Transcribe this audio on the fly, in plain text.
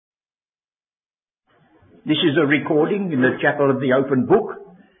This is a recording in the Chapel of the Open Book,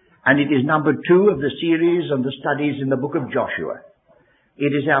 and it is number 2 of the series on the studies in the book of Joshua. It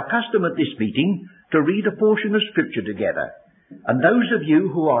is our custom at this meeting to read a portion of Scripture together. And those of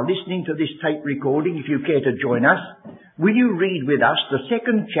you who are listening to this tape recording, if you care to join us, will you read with us the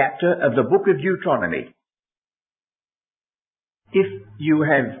 2nd chapter of the book of Deuteronomy? If you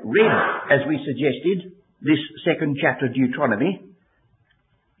have read, as we suggested, this 2nd chapter of Deuteronomy,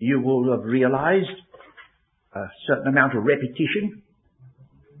 you will have realized a certain amount of repetition,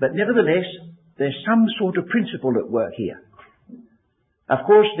 but nevertheless, there's some sort of principle at work here. Of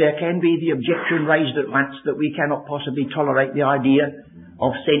course, there can be the objection raised at once that we cannot possibly tolerate the idea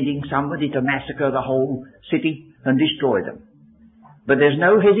of sending somebody to massacre the whole city and destroy them. But there's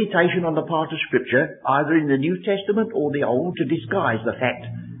no hesitation on the part of Scripture, either in the New Testament or the Old, to disguise the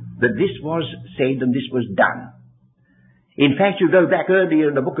fact that this was said and this was done. In fact, you go back earlier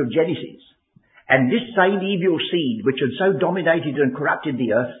in the book of Genesis, and this same evil seed, which had so dominated and corrupted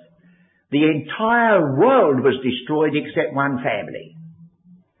the earth, the entire world was destroyed except one family.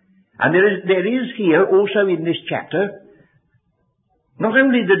 And there is here also in this chapter, not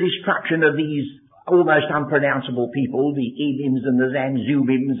only the destruction of these almost unpronounceable people, the Elims and the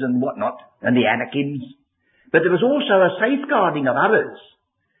Zanzubims and whatnot, and the Anakims, but there was also a safeguarding of others.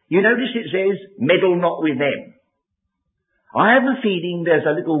 You notice it says, meddle not with them. I have a feeling there's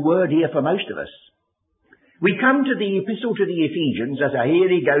a little word here for most of us. We come to the epistle to the Ephesians as here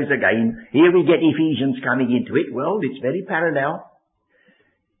he goes again. Here we get Ephesians coming into it. Well, it's very parallel.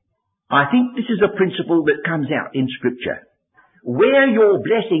 I think this is a principle that comes out in Scripture. Where your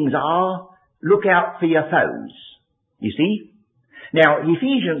blessings are, look out for your foes. You see? Now,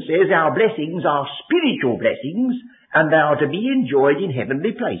 Ephesians says our blessings are spiritual blessings and they are to be enjoyed in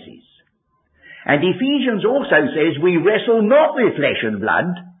heavenly places. And Ephesians also says we wrestle not with flesh and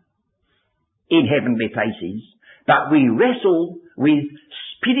blood in heavenly places, but we wrestle with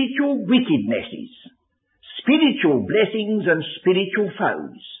spiritual wickednesses, spiritual blessings and spiritual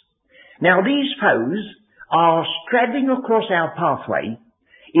foes. Now these foes are straddling across our pathway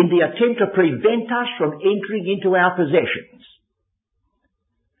in the attempt to prevent us from entering into our possessions.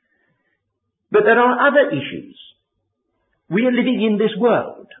 But there are other issues. We are living in this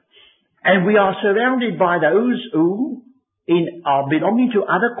world. And we are surrounded by those who are belonging to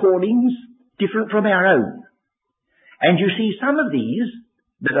other callings different from our own. And you see some of these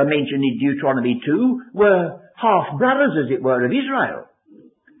that are mentioned in Deuteronomy 2 were half-brothers, as it were, of Israel.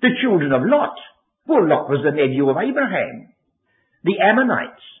 The children of Lot. Well, Lot was the nephew of Abraham. The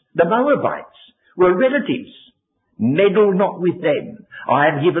Ammonites, the Moabites, were relatives. Meddle not with them. I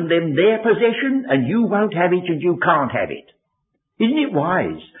have given them their possession, and you won't have it and you can't have it. Isn't it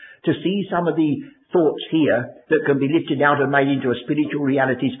wise to see some of the thoughts here that can be lifted out and made into spiritual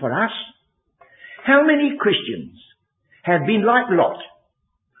realities for us? How many Christians have been like Lot,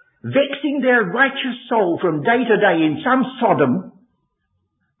 vexing their righteous soul from day to day in some Sodom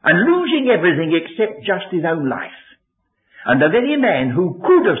and losing everything except just his own life? And the very man who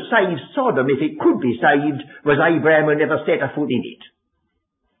could have saved Sodom, if it could be saved, was Abraham, who never set a foot in it.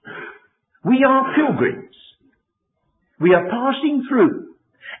 We are pilgrims. We are passing through.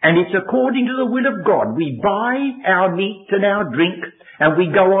 And it's according to the will of God. We buy our meat and our drink and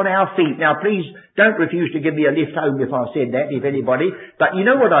we go on our feet. Now please don't refuse to give me a lift home if I said that, if anybody. But you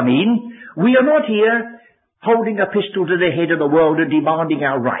know what I mean. We are not here holding a pistol to the head of the world and demanding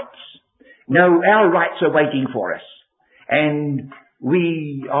our rights. No, our rights are waiting for us. And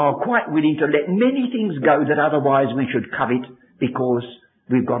we are quite willing to let many things go that otherwise we should covet because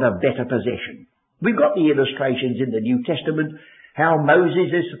we've got a better possession. We've got the illustrations in the New Testament how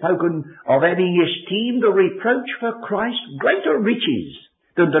Moses has spoken of having esteemed the reproach for Christ greater riches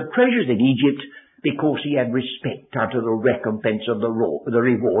than the treasures in Egypt because he had respect unto the recompense of the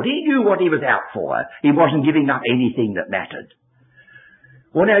reward. He knew what he was out for. He wasn't giving up anything that mattered.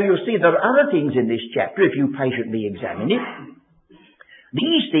 Well, now you'll see there are other things in this chapter if you patiently examine it.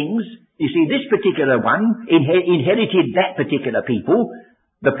 These things, you see, this particular one inherited that particular people.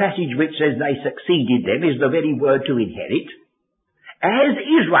 The passage which says they succeeded them is the very word to inherit. As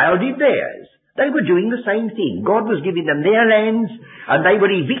Israel did theirs. They were doing the same thing. God was giving them their lands, and they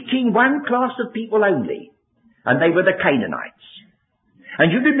were evicting one class of people only. And they were the Canaanites. And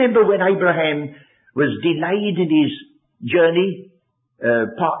you remember when Abraham was delayed in his journey,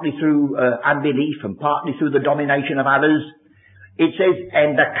 partly through unbelief and partly through the domination of others, it says,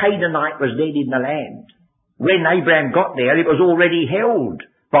 and the Canaanite was then in the land. When Abraham got there, it was already held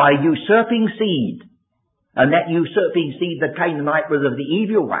by a usurping seed. And that usurping seed, the Canaanite, was of the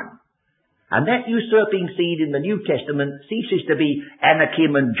evil one. And that usurping seed in the New Testament ceases to be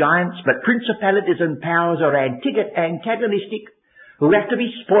Anakim and giants, but principalities and powers are antagonistic, who have to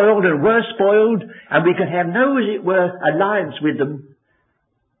be spoiled and were spoiled, and we can have no, as it were, alliance with them.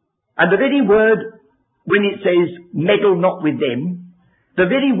 And the very word, when it says, meddle not with them,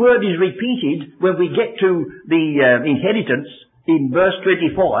 the very word is repeated when we get to the inheritance in verse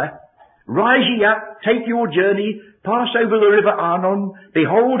 24. Rise ye up, take your journey, pass over the river Arnon.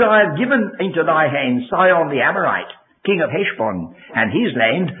 Behold, I have given into thy hand Sihon the Amorite, king of Heshbon, and his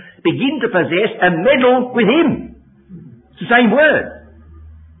land. Begin to possess and meddle with him. It's the same word.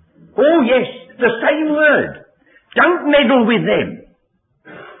 Oh yes, the same word. Don't meddle with them.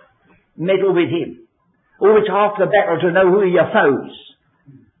 Meddle with him. Oh, it's half the battle to know who are your foes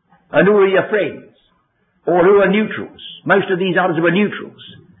and who are your friends, or who are neutrals. Most of these others were neutrals.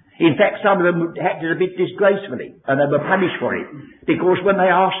 In fact, some of them acted a bit disgracefully, and they were punished for it, because when they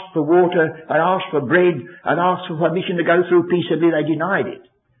asked for water, and asked for bread, and asked for permission to go through peaceably, they denied it.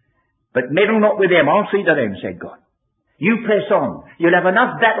 But meddle not with them, I'll see to them, said God. You press on. You'll have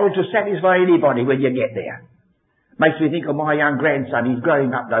enough battle to satisfy anybody when you get there. Makes me think of my young grandson. He's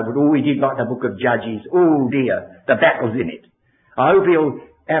growing up though, but he did like the book of Judges. Oh dear, the battle's in it. I hope he'll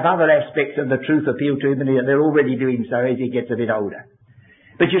have other aspects of the truth appeal to him, and they're already doing so as he gets a bit older.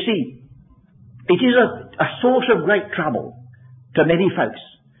 But you see, it is a source of great trouble to many folks.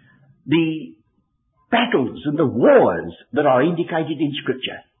 The battles and the wars that are indicated in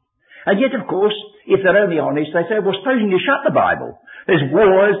Scripture. And yet, of course, if they're only honest, they say, well, supposing you shut the Bible, there's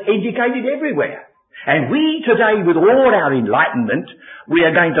wars indicated everywhere. And we today, with all our enlightenment, we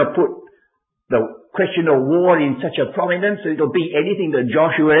are going to put the question of war in such a prominence that it'll beat anything that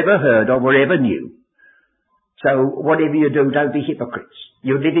Joshua ever heard of or ever knew. So whatever you do, don't be hypocrites.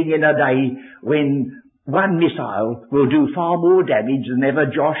 You're living in a day when one missile will do far more damage than ever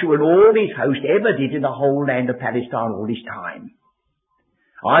Joshua and all his host ever did in the whole land of Palestine all this time.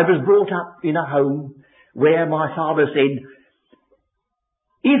 I was brought up in a home where my father said,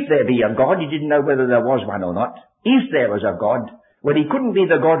 if there be a God, he didn't know whether there was one or not, if there was a God, well, he couldn't be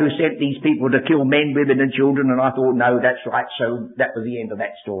the God who sent these people to kill men, women and children, and I thought, no, that's right, so that was the end of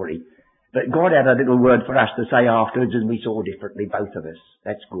that story. But God had a little word for us to say afterwards, and we saw differently, both of us.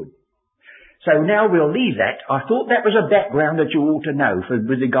 That's good. So now we'll leave that. I thought that was a background that you ought to know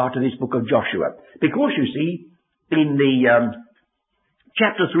with regard to this book of Joshua. Because you see, in the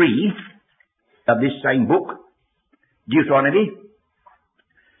chapter 3 of this same book, Deuteronomy,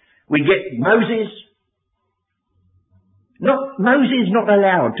 we get Moses not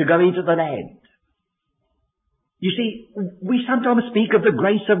allowed to go into the land. You see, we sometimes speak of the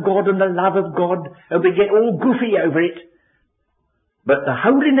grace of God and the love of God, and we get all goofy over it. But the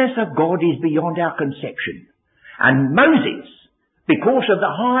holiness of God is beyond our conception. And Moses, because of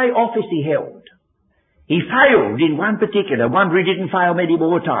the high office he held, he failed in one particular, one where he didn't fail many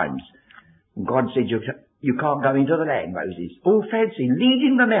more times. And God said, you can't go into the land, Moses. Oh, fancy,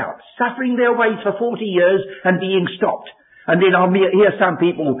 leading them out, suffering their way for 40 years and being stopped. And then I'll hear some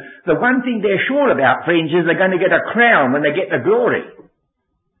people, the one thing they're sure about, friends, is they're going to get a crown when they get the glory.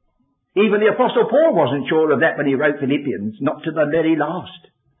 Even the Apostle Paul wasn't sure of that when he wrote Philippians, not to the very last.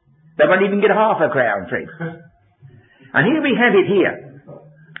 They won't even get half a crown, friends. And here we have it here.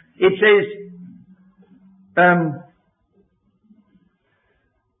 It says,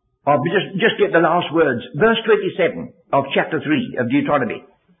 I'll just get the last words. Verse 27 of chapter 3 of Deuteronomy.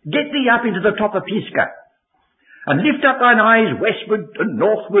 Get thee up into the top of Pisgah, and lift up thine eyes westward and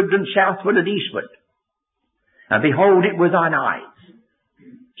northward and southward and eastward. And behold, it was thine eyes.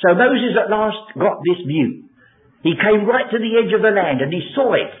 So Moses at last got this view. He came right to the edge of the land and he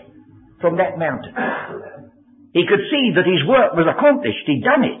saw it from that mountain. He could see that his work was accomplished. He'd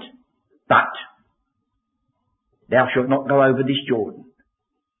done it. But thou shalt not go over this Jordan.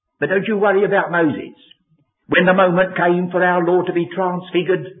 But don't you worry about Moses. When the moment came for our Lord to be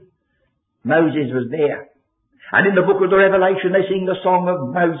transfigured, Moses was there. And in the book of the Revelation, they sing the song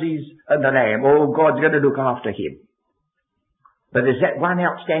of Moses and the Lamb. Oh, God's going to look after him. But there's that one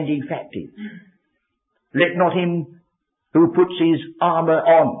outstanding fact in. Let not him who puts his armour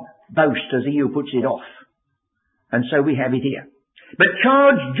on boast as he who puts it off. And so we have it here. But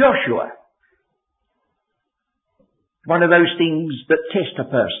charge Joshua. One of those things that test a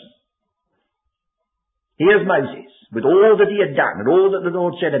person. Here's Moses, with all that he had done and all that the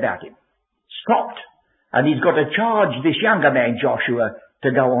Lord said about him. Stopped. And he's got to charge this younger man, Joshua,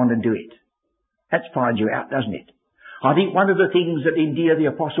 to go on and do it. That finds you out, doesn't it? I think one of the things that endear the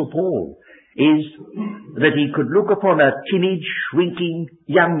Apostle Paul is that he could look upon a timid, shrinking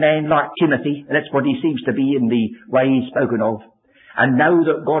young man like Timothy, and that's what he seems to be in the way he's spoken of, and know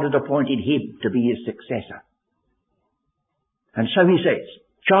that God had appointed him to be his successor. And so he says,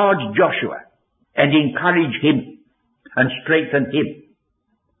 charge Joshua and encourage him and strengthen him.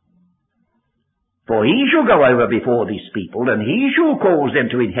 For he shall go over before this people, and he shall cause them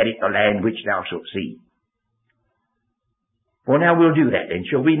to inherit the land which thou shalt see. Well, now we'll do that then.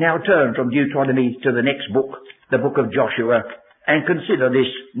 Shall we now turn from Deuteronomy to the next book, the book of Joshua, and consider this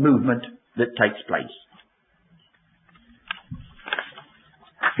movement that takes place.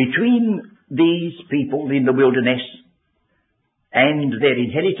 Between these people in the wilderness and their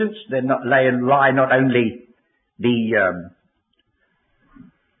inheritance, there lie not only the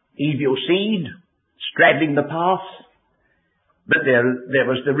evil seed straddling the path, but there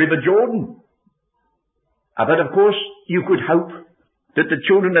was the river Jordan. But of course, you could hope that the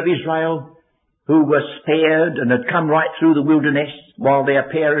children of Israel, who were spared and had come right through the wilderness while their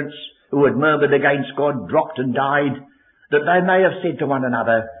parents, who had murmured against God, dropped and died, that they may have said to one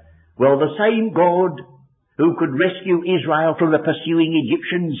another, well, the same God who could rescue Israel from the pursuing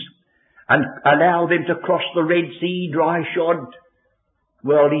Egyptians and allow them to cross the Red Sea dry-shod,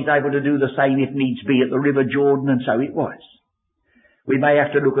 well, he's able to do the same if needs be at the river Jordan, and so it was. We may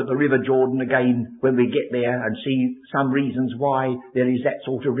have to look at the river Jordan again when we get there and see some reasons why there is that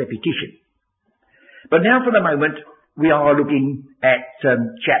sort of repetition. But now for the moment, we are looking at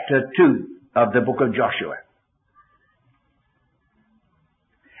chapter 2 of the book of Joshua.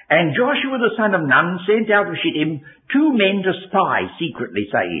 And Joshua the son of Nun sent out of Shittim 2 men to spy secretly,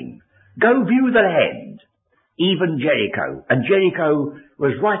 saying, go view the land, even Jericho. And Jericho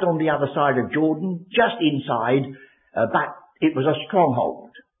was right on the other side of Jordan, just inside, but it was a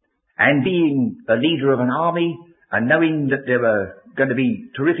stronghold. And being a leader of an army, and knowing that there were going to be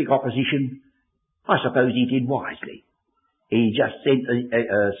terrific opposition, I suppose he did wisely. He just sent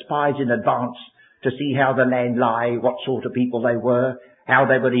spies in advance to see how the land lay, what sort of people they were, how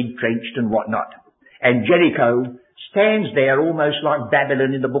they were entrenched and what not. And Jericho stands there almost like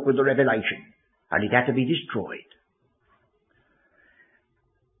Babylon in the book of the Revelation, and it had to be destroyed.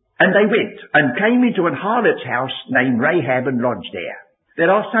 And they went and came into an harlot's house named Rahab and lodged there. There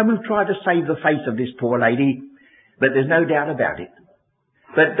are some who try to save the face of this poor lady, but there's no doubt about it.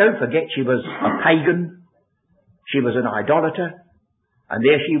 But don't forget, she was a pagan, she was an idolater, and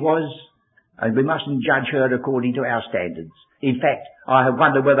there she was, and we mustn't judge her according to our standards. In fact, I have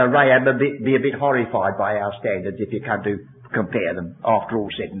wondered whether Rahab would be a bit horrified by our standards if you come to compare them after all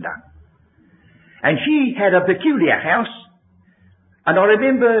said and done. And she had a peculiar house. And I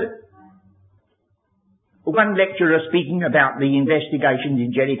remember one lecturer speaking about the investigations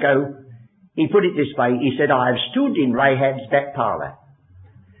in Jericho. He put it this way. He said, I have stood in Rahab's back parlour.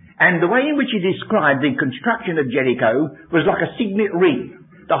 And the way in which he described the construction of Jericho was like a signet ring.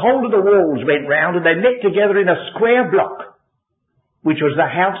 The whole of the walls went round and they met together in a square block, which was the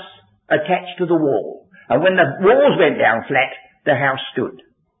house attached to the wall. And when the walls went down flat, the house stood.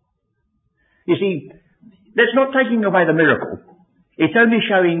 You see, that's not taking away the miracle. It's only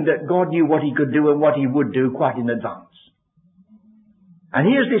showing that God knew what he could do and what he would do quite in advance. And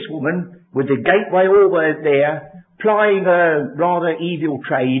here's this woman with the gateway all there, plying a rather evil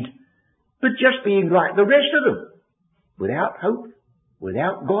trade, but just being like the rest of them, without hope,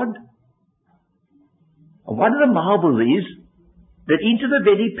 without God. And one of the marvels is that into the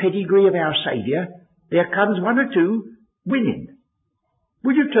very pedigree of our Saviour, there comes 1 or 2 women.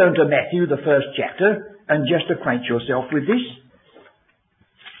 Will you turn to Matthew, the 1st chapter, and just acquaint yourself with this?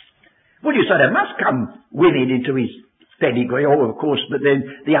 Well, you say there must come women into his pedigree, of course, but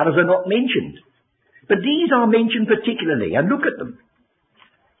then the others are not mentioned. But these are mentioned particularly, and look at them.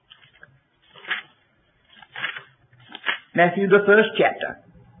 Matthew, the 1st chapter.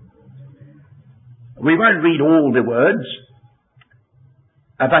 We won't read all the words,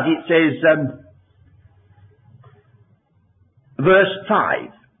 but it says, verse 5,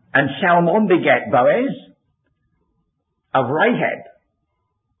 and Salmon begat Boaz of Rahab,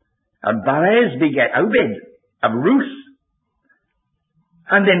 and Boaz begat Obed of Ruth.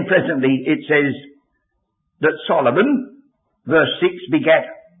 And then presently it says that Solomon, verse 6,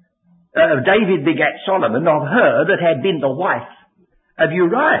 David begat Solomon of her that had been the wife of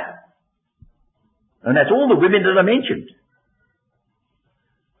Uriah. And that's all the women that are mentioned.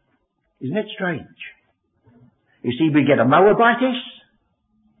 Isn't that strange? You see, we get a Moabitess,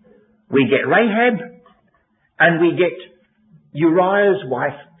 we get Rahab, and we get Uriah's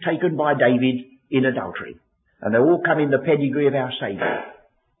wife taken by David in adultery. And they all come in the pedigree of our Saviour.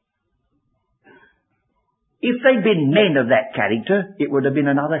 If they'd been men of that character, it would have been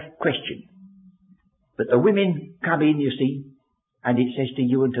another question. But the women come in, you see, and it says to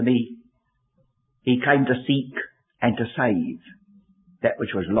you and to me, he came to seek and to save that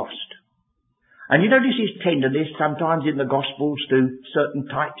which was lost. And you notice his tenderness sometimes in the Gospels to certain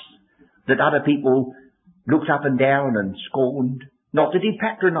types that other people looked up and down and scorned. Not that he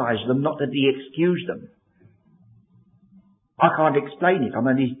patronised them, not that he excused them. I can't explain it. I'm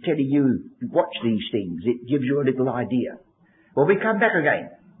only telling you, watch these things. It gives you a little idea. Well, we come back again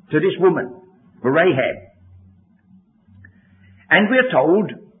to this woman, Rahab. And we're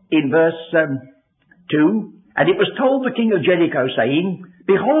told in verse 2, and it was told the king of Jericho, saying,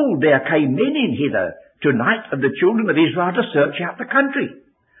 Behold, there came men in hither tonight of the children of Israel to search out the country.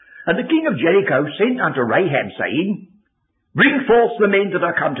 And the king of Jericho sent unto Rahab, saying, Bring forth the men that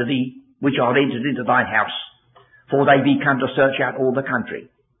are come to thee, which are entered into thine house, for they be come to search out all the country.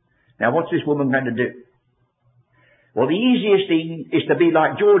 Now what's this woman going to do? Well, the easiest thing is to be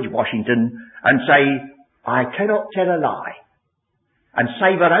like George Washington and say, I cannot tell a lie, and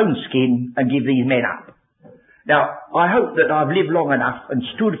save her own skin and give these men up. Now, I hope that I've lived long enough and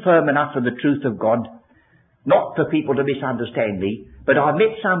stood firm enough for the truth of God, not for people to misunderstand me, but I've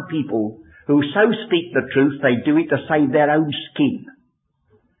met some people who so speak the truth they do it to save their own skin.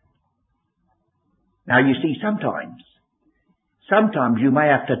 Now you see, sometimes you may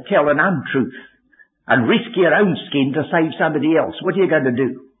have to tell an untruth and risk your own skin to save somebody else. What are you going to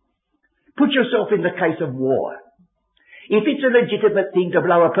do? Put yourself in the case of war. If it's a legitimate thing to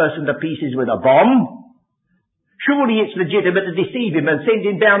blow a person to pieces with a bomb, surely it's legitimate to deceive him and send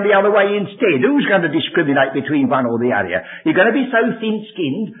him down the other way instead. Who's going to discriminate between one or the other? You're going to be so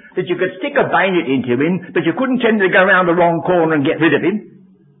thin-skinned that you could stick a bayonet into him, but you couldn't tend to go round the wrong corner and get rid of him.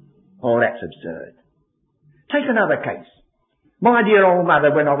 Oh, that's absurd. Take another case. My dear old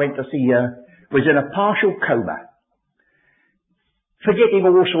mother, when I went to see her, was in a partial coma, forgetting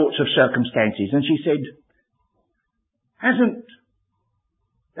all sorts of circumstances, and she said,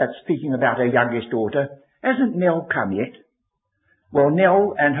 that's speaking about her youngest daughter, hasn't Nell come yet? Well,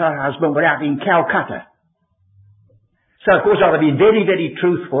 Nell and her husband were out in Calcutta. So, of course, I'd have been very, very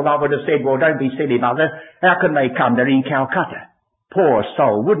truthful. I would have said, well, don't be silly, mother. How can they come? They're in Calcutta. Poor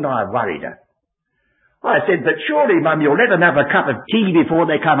soul, wouldn't I have worried her? I said, but surely, Mum, you'll let them have a cup of tea before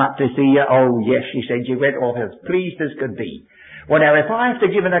they come up to see you. Oh, yes, she said. She went off as pleased as could be. Well, now, if I have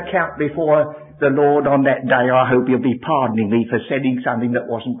to give an account before the Lord on that day, I hope you'll be pardoning me for saying something that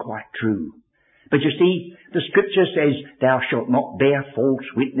wasn't quite true. But you see, the scripture says, thou shalt not bear false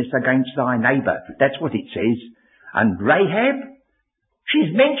witness against thy neighbour. That's what it says. And Rahab, she's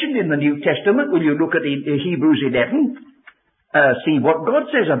mentioned in the New Testament. Will you look at Hebrews 11? See what God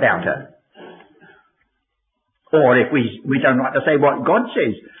says about her. Or if we don't like to say what God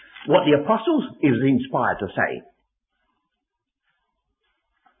says, what the apostles is inspired to say.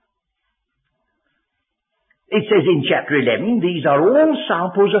 It says in chapter 11, these are all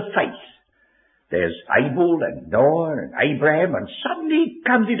samples of faith. There's Abel and Noah and Abraham, and suddenly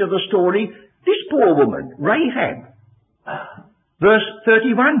comes into the story this poor woman, Rahab. Verse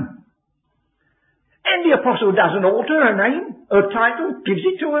 31. And the apostle doesn't alter her name, her title, gives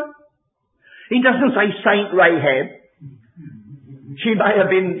it to her. He doesn't say Saint Rahab. She may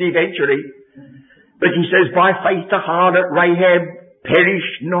have been eventually. But he says, by faith the harlot Rahab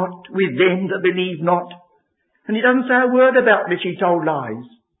perished not with them that believe not. And he doesn't say a word about that she told lies.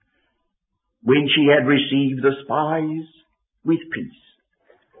 When she had received the spies with peace.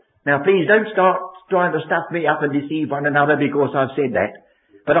 Now please don't start trying to stuff me up and deceive one another because I've said that.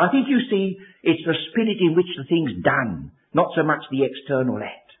 But I think you see, it's the spirit in which the thing's done, not so much the external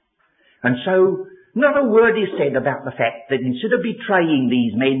act. And so, not a word is said about the fact that instead of betraying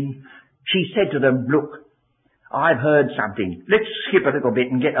these men, she said to them, look, I've heard something. Let's skip a little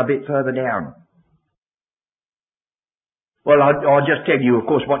bit and get a bit further down. Well, I'll just tell you, of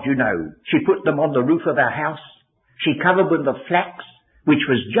course, what you know. She put them on the roof of her house. She covered them with the flax, which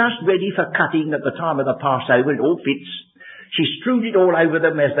was just ready for cutting at the time of the Passover. It all fits. She strewed it all over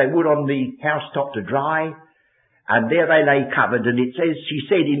them as they would on the housetop to dry. And there they lay covered. And it says, she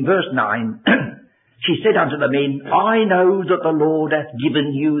said in verse 9, she said unto the men, I know that the Lord hath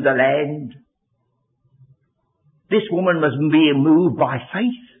given you the land. This woman was being moved by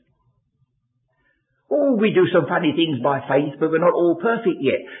faith. Oh, we do some funny things by faith, but we're not all perfect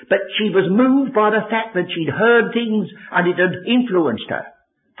yet. But she was moved by the fact that she'd heard things and it had influenced her.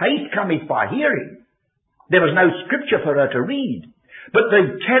 Faith cometh by hearing. There was no scripture for her to read. But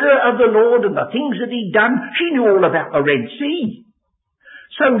the terror of the Lord and the things that he'd done, she knew all about the Red Sea.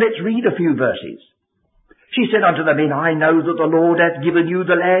 So let's read a few verses. She said unto the men, I know that the Lord hath given you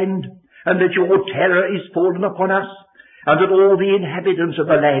the land, and that your terror is fallen upon us, and that all the inhabitants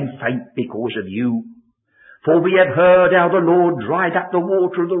of the land faint because of you. For we have heard how the Lord dried up the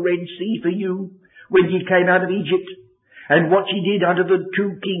water of the Red Sea for you, when ye came out of Egypt, and what she did under the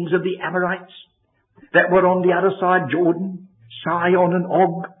two kings of the Amorites that were on the other side Jordan, Sihon and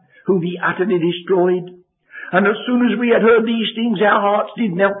Og, whom he utterly destroyed. And as soon as we had heard these things, our hearts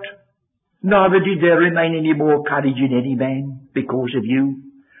did melt. Neither did there remain any more courage in any man because of you.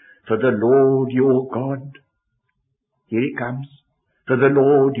 For the Lord your God, here it comes, for the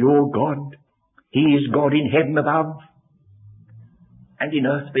Lord your God, he is God in heaven above and in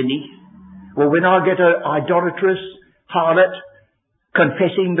earth beneath. Well, when I get an idolatrous harlot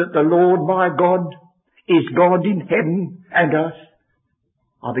confessing that the Lord my God is God in heaven and earth,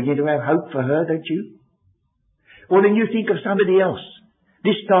 I begin to have hope for her, don't you? Well, then you think of somebody else.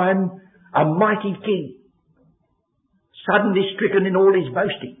 This time, a mighty king, suddenly stricken in all his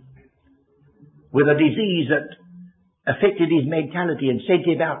boasting, with a disease that affected his mentality and sent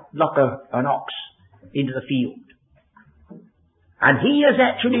him out like an ox into the field. And he has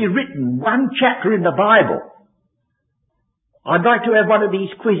actually written one chapter in the Bible. I'd like to have one of these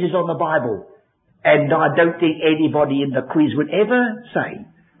quizzes on the Bible, and I don't think anybody in the quiz would ever say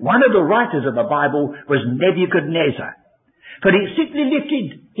one of the writers of the Bible was Nebuchadnezzar. For he simply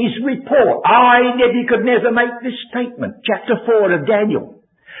lifted his report. I, Nebuchadnezzar, make this statement, chapter 4 of Daniel,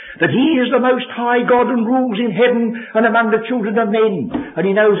 that he is the most high God and rules in heaven and among the children of men, and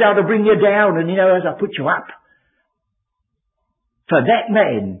he knows how to bring you down and he knows how to put you up. For that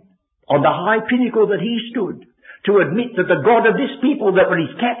man, on the high pinnacle that he stood, to admit that the God of this people that were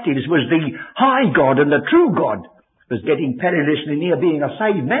his captives was the high God and the true God, was getting perilously near being a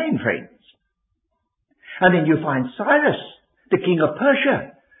saved man, friends. And then you find Cyrus, the king of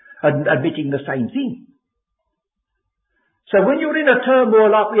Persia, admitting the same thing. So when you're in a turmoil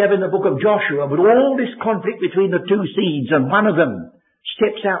like we have in the book of Joshua, with all this conflict between the two seeds, and one of them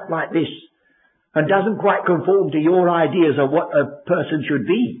steps out like this, and doesn't quite conform to your ideas of what a person should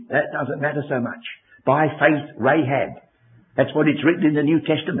be, that doesn't matter so much. By faith, Rahab. That's what it's written in the New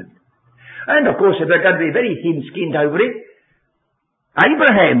Testament. And of course, if they're going to be very thin-skinned over it,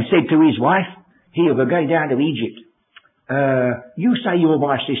 Abraham said to his wife, here, we're going down to Egypt. You say you're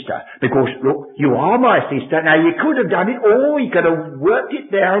my sister, because, look, you are my sister. Now, you could have done it, or you could have worked it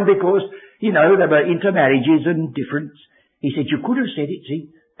down because, you know, there were intermarriages and difference. He said, you could have said it, see.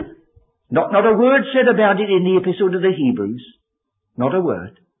 Not a word said about it in the epistle to the Hebrews. Not a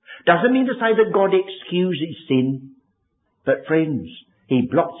word. Doesn't mean to say that God excuses sin. But friends, he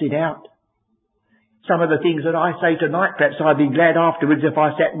blots it out. Some of the things that I say tonight, perhaps I'd be glad afterwards if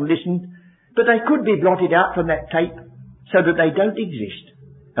I sat and listened. But they could be blotted out from that tape so that they don't exist.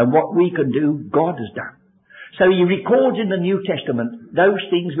 And what we can do, God has done. So he records in the New Testament those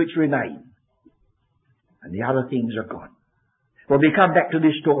things which remain. And the other things are gone. Well, we come back to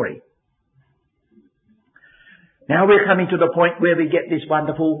this story. Now we're coming to the point where we get this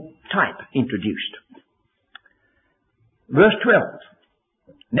wonderful type introduced. Verse 12.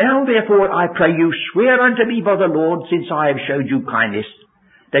 Now therefore I pray you swear unto me by the Lord, since I have showed you kindness,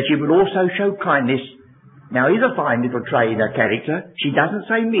 that you will also show kindness. Now here's a fine little trait in her character. She doesn't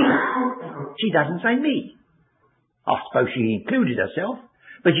say me. She doesn't say me. I suppose she included herself.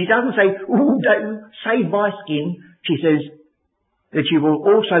 But she doesn't say, ooh, don't save my skin. She says that you will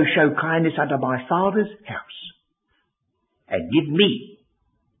also show kindness unto my Father's house, and give me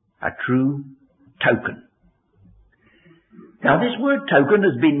a true token. Now this word token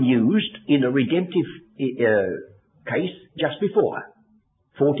has been used in a redemptive case just before,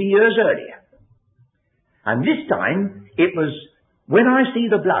 40 years earlier. And this time it was, when I see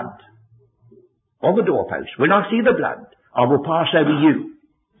the blood on the doorpost, when I see the blood, I will pass over you.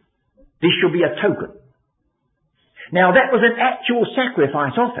 This shall be a token. Now that was an actual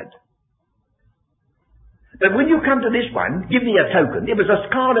sacrifice offered. But when you come to this one, give me a token, it was a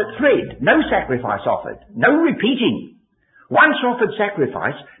scarlet thread, no sacrifice offered, no repeating. Once offered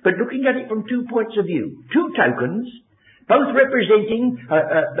sacrifice, but looking at it from 2 points of view. 2 tokens, both representing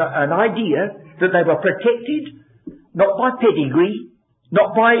an idea that they were protected, not by pedigree,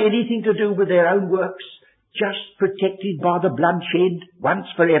 not by anything to do with their own works, just protected by the blood shed once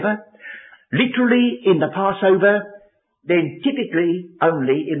forever, literally in the Passover, then typically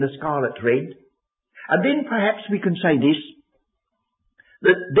only in the scarlet thread. And then perhaps we can say this,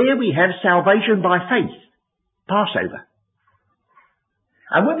 that there we have salvation by faith, Passover.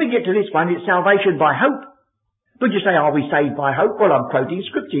 And when we get to this one, it's salvation by hope. Would you say, are we saved by hope? Well, I'm quoting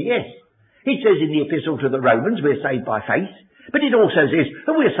Scripture, yes. It says in the epistle to the Romans, we're saved by faith. But it also says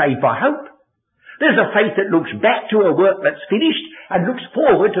that we're saved by hope. There's a faith that looks back to a work that's finished and looks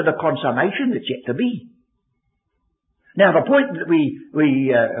forward to the consummation that's yet to be. Now, the point that we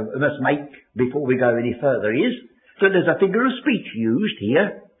must make before we go any further is that there's a figure of speech used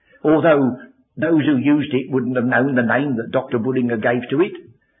here, although those who used it wouldn't have known the name that Dr. Bullinger gave to it.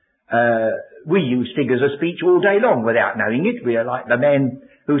 We use figures of speech all day long without knowing it. We are like the man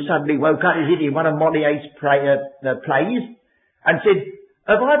who suddenly woke up in one of Molier's plays and said,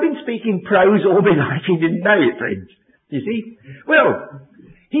 have I been speaking prose all my life? He didn't know it, friends. You see? Well,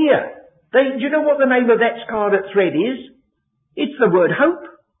 here, do you know what the name of that scarlet thread is? It's the word hope.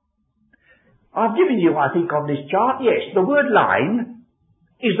 I've given you, I think, on this chart, yes, the word line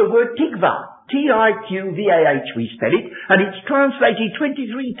is the word tikva. T-I-Q-V-A-H we spell it, and it's translated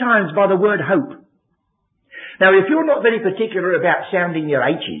 23 times by the word hope. Now, if you're not very particular about sounding your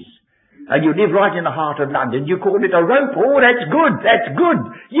H's, and you live right in the heart of London, you call it a rope. Oh, that's good.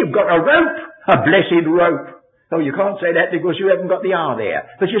 You've got a rope, a blessed rope. Oh, you can't say that because you haven't got the R there.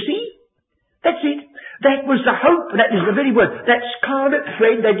 But you see, that's it. That was the hope. That is the very word. That scarlet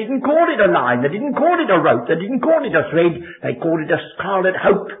thread, they didn't call it a line. They didn't call it a rope. They didn't call it a thread. They called it a scarlet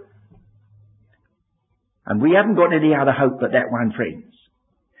hope. And we haven't got any other hope but that one, friends.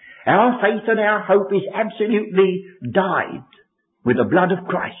 Our faith and our hope is absolutely dyed with the blood of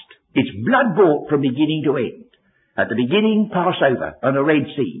Christ. It's blood bought from beginning to end. At the beginning, Passover on the Red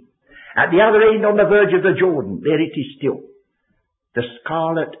Sea. At the other end, on the verge of the Jordan, there it is still. The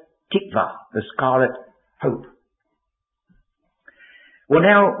scarlet tikva, the scarlet hope. Well,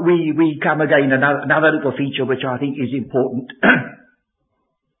 now we come again, another little feature which I think is important.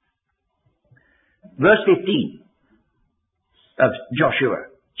 Verse 15 of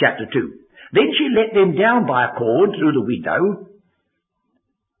Joshua, chapter 2. Then she let them down by a cord through the window,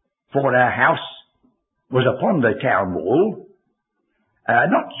 for her house was upon the town wall.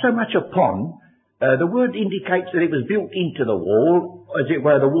 Not so much upon, the word indicates that it was built into the wall, as it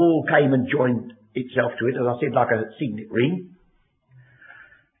were, the wall came and joined itself to it, as I said, like a signet ring.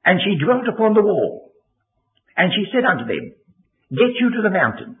 And she dwelt upon the wall. And she said unto them, get you to the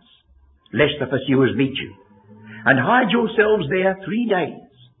mountains, lest the pursuers meet you, and hide yourselves there 3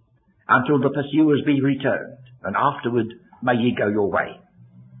 days, until the pursuers be returned, and afterward may ye go your way.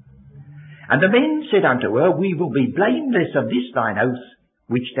 And the men said unto her, we will be blameless of this thine oath,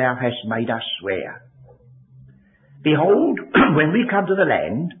 which thou hast made us swear. Behold, when we come to the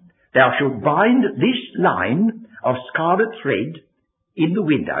land, thou shalt bind this line of scarlet thread in the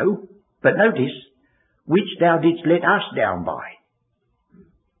window, but notice, which thou didst let us down by.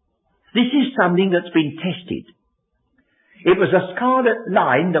 This is something that's been tested. It was a scarlet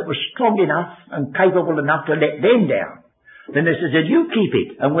line that was strong enough and capable enough to let them down. Then they said, you keep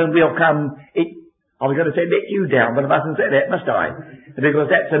it, and when we'll come, I was going to say let you down, but I mustn't say that, must I? Because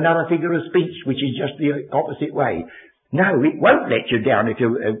that's another figure of speech, which is just the opposite way. No, it won't let you down if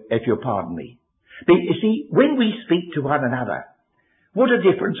you'll pardon me. But you see, when we speak to one another, what a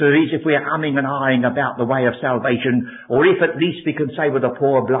difference there is if we're humming and hawing about the way of salvation, or if at least we can say with a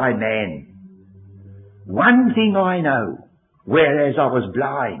poor blind man, one thing I know, whereas I was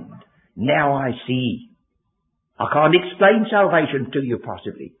blind, now I see. I can't explain salvation to you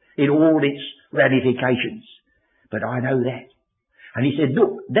possibly, in all its ramifications, but I know that. And he said,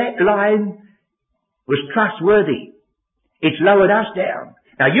 look, that line was trustworthy. It's lowered us down.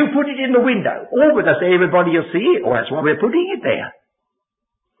 Now you put it in the window, all but I say everybody will see it, or that's why we're putting it there.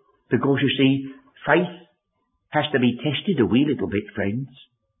 Because you see, faith has to be tested a wee little bit, friends.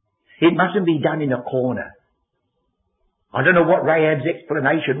 It mustn't be done in a corner. I don't know what Rahab's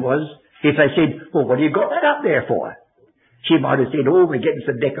explanation was. If they said, well, what have you got that up there for? She might have said, oh, we're getting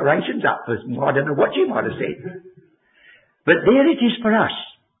some decorations up. I don't know what she might have said. But there it is for us.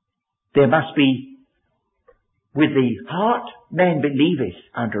 There must be, with the heart man believeth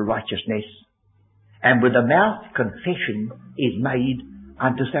unto righteousness, and with the mouth confession is made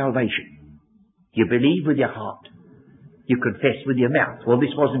unto salvation. You believe with your heart. You confess with your mouth. Well,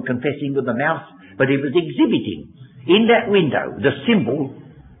 this wasn't confessing with the mouth, but it was exhibiting in that window the symbol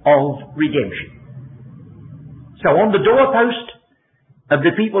of redemption. So on the doorpost of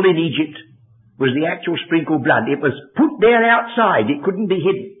the people in Egypt was the actual sprinkled blood. It was put there outside. It couldn't be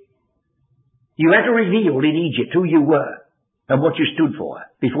hidden. You had to reveal in Egypt who you were and what you stood for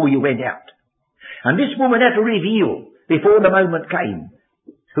before you went out. And this woman had to reveal before the moment came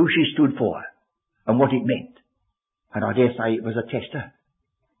who she stood for and what it meant. And I dare say it was a tester.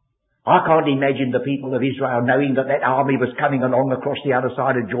 I can't imagine the people of Israel knowing that that army was coming along across the other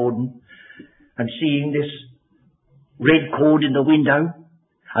side of Jordan and seeing this red cord in the window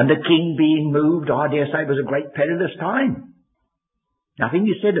and the king being moved. I dare say it was a great perilous time. Nothing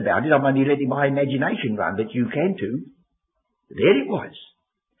is said about it. I'm only letting my imagination run, but you can too. There it was.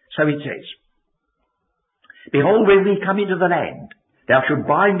 So it says, behold, when we come into the land, thou shalt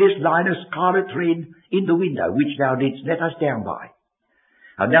bind this line of scarlet thread in the window, which thou didst let us down by.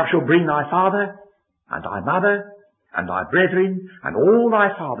 And thou shalt bring thy father, and thy mother, and thy brethren, and all thy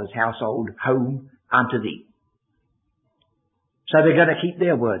father's household home unto thee. So they're going to keep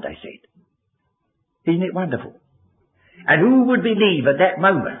their word, they said. Isn't it wonderful? And who would believe at that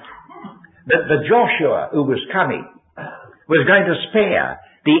moment that the Joshua who was coming was going to spare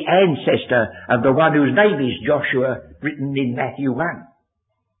the ancestor of the one whose name is Joshua, written in Matthew 1?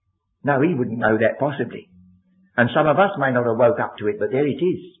 No, he wouldn't know that possibly. And some of us may not have woke up to it, but there it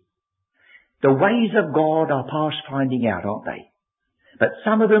is. The ways of God are past finding out, aren't they? But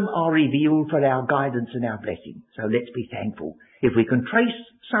some of them are revealed for our guidance and our blessing. So let's be thankful if we can trace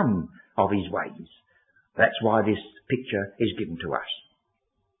some of his ways. That's why this picture is given to us.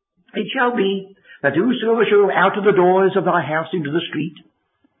 It shall be that whosoever shall go out of the doors of thy house into the street,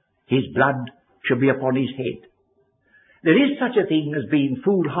 his blood shall be upon his head. There is such a thing as being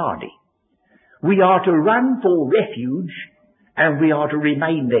foolhardy. We are to run for refuge, and we are to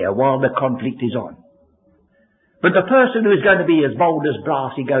remain there while the conflict is on. But the person who is going to be as bold as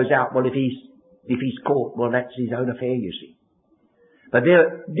brass, he goes out, well, if he's caught, well, that's his own affair, you see. But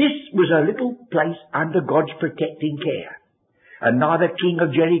this was a little place under God's protecting care. And neither King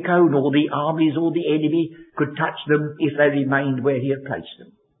of Jericho nor the armies or the enemy could touch them if they remained where he had placed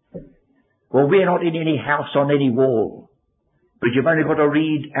them. Well, we're not in any house on any wall. But you've only got to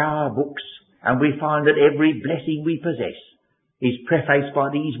read our books, and we find that every blessing we possess is prefaced by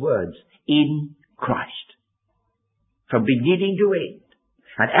these words, in Christ. From beginning to end.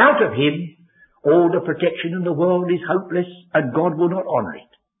 And out of him, all the protection in the world is hopeless, and God will not honour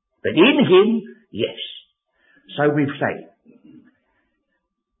it. But in him, yes. So we say,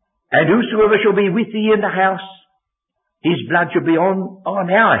 and whosoever shall be with thee in the house, his blood shall be on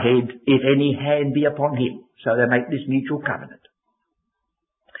our head, if any hand be upon him. So they make this mutual covenant.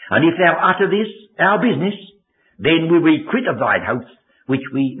 And if thou utter this, our business, then will we quit of thine oath, which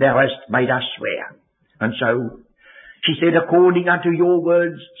thou hast made us swear. And so she said, according unto your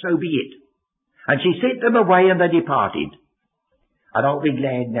words, so be it. And she sent them away, and they departed. And I'll be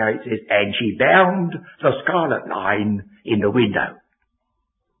glad now, it says, and she bound the scarlet line in the window.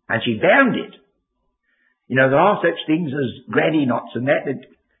 And she bound it. You know, there are such things as granny knots and that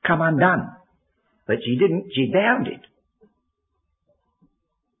come undone. But she didn't, she bound it.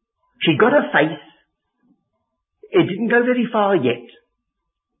 She got a faith. It didn't go very far yet.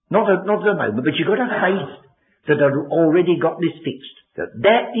 Not at the moment, but she got a faith that had already got this fixed.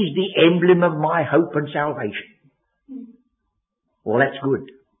 That is the emblem of my hope and salvation. Well, that's good.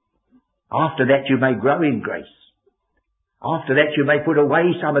 After that you may grow in grace. After that you may put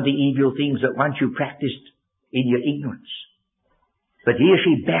away some of the evil things that once you practiced in your ignorance. But here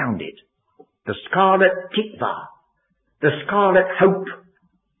she bound it. The scarlet tikva. The scarlet hope.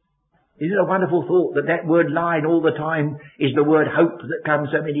 Isn't it a wonderful thought that that word line all the time is the word hope that comes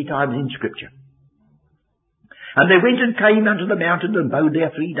so many times in Scripture? And they went and came unto the mountain and abode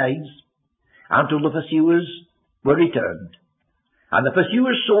there 3 days, until the pursuers were returned. And the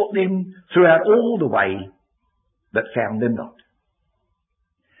pursuers sought them throughout all the way, but found them not.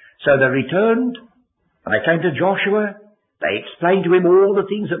 So they returned, and they came to Joshua. They explained to him all the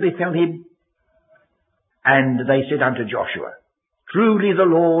things that befell him. And they said unto Joshua, truly the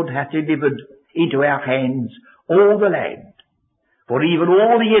Lord hath delivered into our hands all the land, for even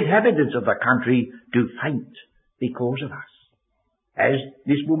all the inhabitants of the country do faint because of us. As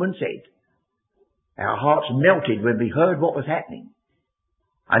this woman said, our hearts melted when we heard what was happening.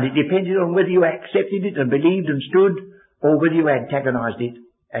 And it depended on whether you accepted it and believed and stood, or whether you antagonized it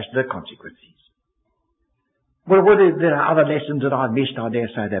as to the consequences. Well, whether there are other lessons that I've missed, I dare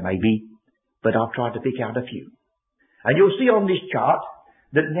say there may be, but I've tried to pick out a few. And you'll see on this chart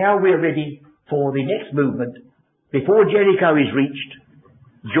that now we're ready for the next movement. Before Jericho is reached,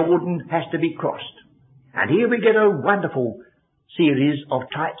 Jordan has to be crossed. And here we get a wonderful series of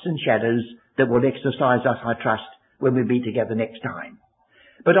types and shadows that will exercise us, I trust, when we meet together next time.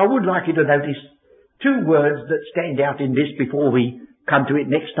 But I would like you to notice 2 words that stand out in this before we come to it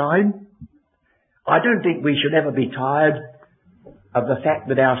next time. I don't think we should ever be tired of the fact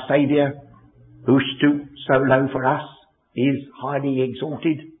that our Saviour, who stooped so low for us, is highly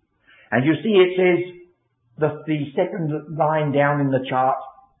exalted. And you see it says, the second line down in the chart,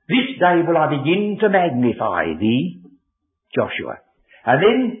 this day will I begin to magnify thee, Joshua. And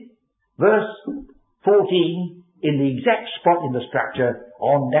then verse 14, in the exact spot in the structure,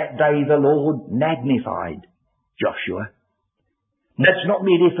 on that day the Lord magnified Joshua. And that's not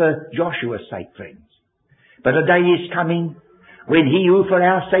merely for Joshua's sake, friends, but a day is coming when he who for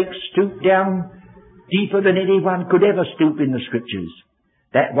our sake stooped down deeper than anyone could ever stoop in the Scriptures,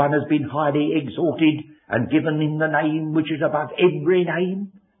 that one has been highly exalted and given him the name which is above every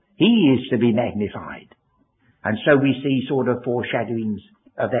name, he is to be magnified. And so we see sort of foreshadowings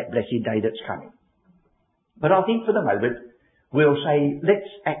of that blessed day that's coming. But I think for the moment, we'll say, let's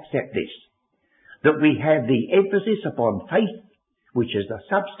accept this, that we have the emphasis upon faith, which is the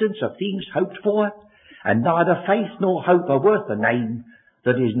substance of things hoped for, and neither faith nor hope are worth the name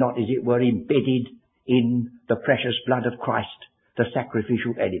that is not, as it were, embedded in the precious blood of Christ, the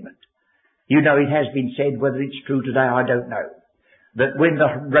sacrificial element. You know, it has been said, whether it's true today, I don't know, that when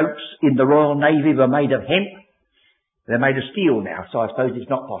the ropes in the Royal Navy were made of hemp, they're made of steel now, so I suppose it's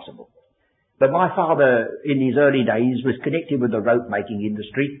not possible. But my father, in his early days, was connected with the rope-making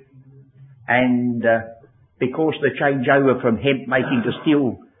industry, and because the changeover from hemp making to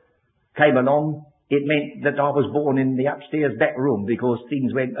steel came along, it meant that I was born in the upstairs back room because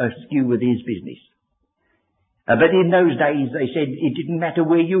things went askew with his business. But in those days, they said it didn't matter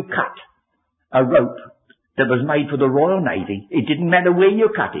where you cut a rope that was made for the Royal Navy. It didn't matter where you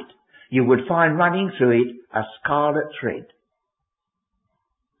cut it. You would find running through it a scarlet thread.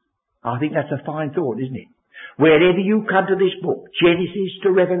 I think that's a fine thought, isn't it? Wherever you come to this book, Genesis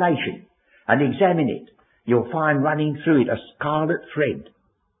to Revelation, and examine it, you'll find running through it a scarlet thread.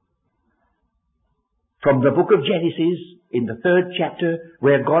 From the book of Genesis, in the 3rd chapter,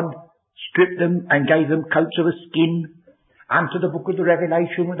 where God stripped them and gave them coats of a skin, unto the book of the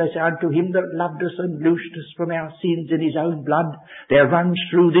Revelation, where they say, unto him that loved us and loosed us from our sins in his own blood, there runs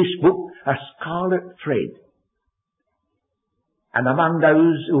through this book a scarlet thread. And among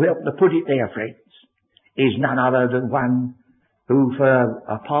those who helped to put it there, friends, is none other than one who for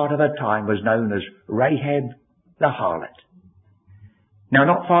a part of her time was known as Rahab the harlot. Now,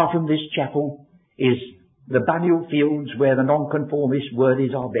 not far from this chapel is the Bunyal Fields where the nonconformist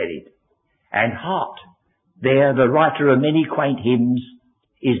worthies are buried. And Hart, there, the writer of many quaint hymns,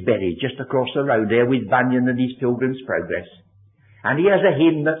 is buried just across the road there with Bunyan and his Pilgrim's Progress. And he has a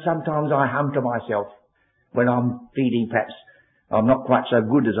hymn that sometimes I hum to myself when I'm feeling perhaps I'm not quite so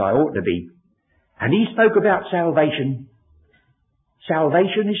good as I ought to be. And he spoke about salvation.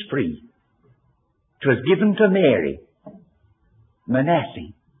 Salvation is free. 'Twas given to Mary,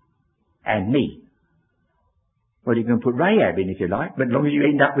 Manasseh, and me. Well, you can put Rahab in if you like, but as long as you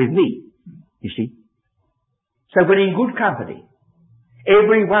end up with me, you see. So we're in good company.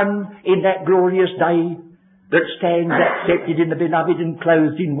 Everyone in that glorious day that stands accepted in the beloved and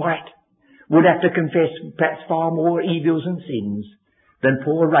clothed in white would have to confess perhaps far more evils and sins than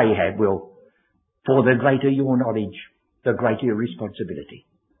poor Rahab will. For the greater your knowledge, the greater your responsibility.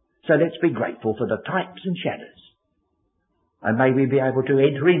 So let's be grateful for the types and shadows. And may we be able to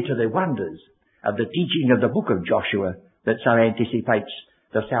enter into the wonders of the teaching of the book of Joshua that so anticipates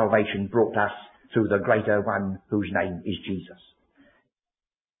the salvation brought us through the greater one whose name is Jesus.